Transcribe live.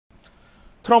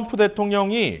트럼프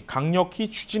대통령이 강력히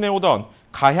추진해오던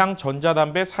가향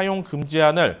전자담배 사용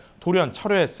금지안을 돌연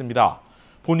철회했습니다.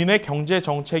 본인의 경제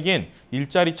정책인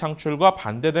일자리 창출과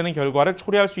반대되는 결과를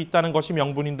초래할 수 있다는 것이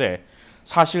명분인데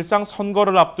사실상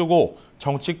선거를 앞두고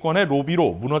정치권의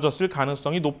로비로 무너졌을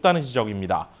가능성이 높다는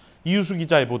지적입니다. 이유수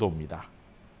기자의 보도입니다.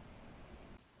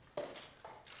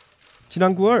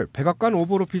 지난 9월 백악관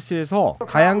오벌오피스에서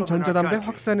가향 전자담배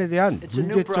확산에 대한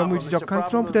문제점을 지적한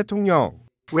트럼프 대통령.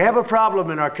 We have a problem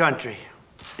in our country.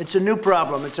 It's a new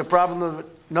problem. It's a problem that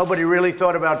nobody really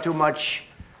thought about too much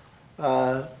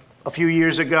a few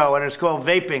years ago, and it's called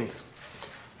vaping,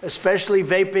 especially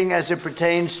vaping as it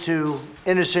pertains to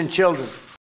innocent children.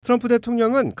 트럼프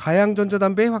대통령은 가향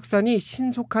전자담배의 확산이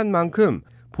신속한 만큼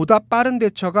보다 빠른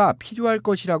대처가 필요할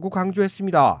것이라고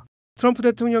강조했습니다. 트럼프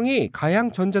대통령이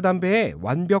가향 전자담배의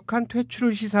완벽한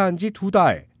퇴출을 시사한 지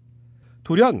 2달.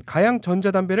 돌연 가향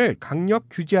전자담배를 강력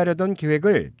규제하려던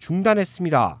계획을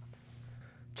중단했습니다.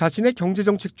 자신의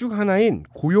경제정책 중 하나인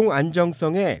고용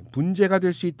안정성에 문제가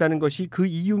될 수 있다는 것이 그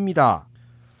이유입니다.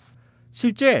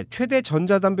 실제 최대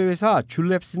전자담배 회사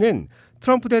줄랩스는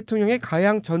트럼프 대통령의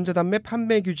가향 전자담배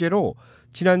판매 규제로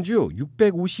지난주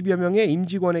 650여 명의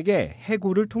임직원에게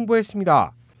해고를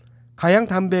통보했습니다. 가향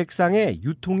담배 액상의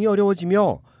유통이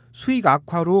어려워지며 수익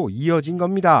악화로 이어진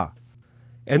겁니다.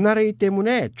 NRA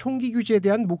때문에 총기 규제에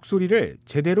대한 목소리를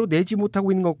제대로 내지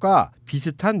못하고 있는 것과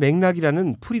비슷한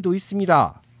맥락이라는 풀이도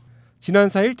있습니다. 지난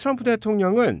 4일 트럼프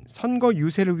대통령은 선거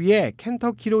유세를 위해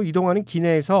켄터키로 이동하는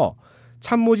기내에서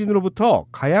참모진으로부터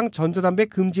가향 전자담배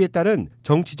금지에 따른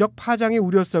정치적 파장의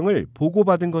우려성을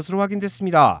보고받은 것으로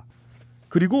확인됐습니다.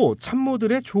 그리고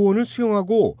참모들의 조언을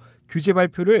수용하고 규제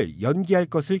발표를 연기할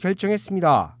것을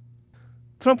결정했습니다.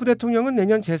 트럼프 대통령은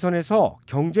내년 재선에서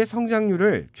경제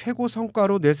성장률을 최고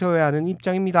성과로 내세워야 하는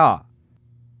입장입니다.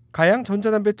 가향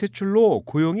전자담배 퇴출로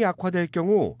고용이 악화될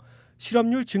경우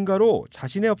실업률 증가로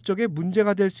자신의 업적에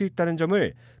문제가 될 수 있다는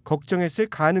점을 걱정했을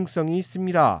가능성이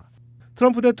있습니다.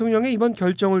 트럼프 대통령의 이번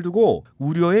결정을 두고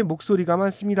우려의 목소리가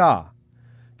많습니다.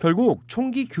 결국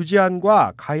총기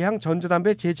규제안과 가향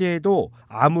전자담배 제재에도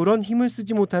아무런 힘을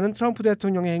쓰지 못하는 트럼프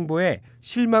대통령의 행보에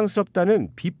실망스럽다는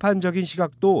비판적인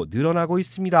시각도 늘어나고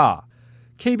있습니다.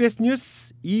 KBS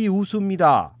뉴스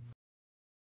이우수입니다.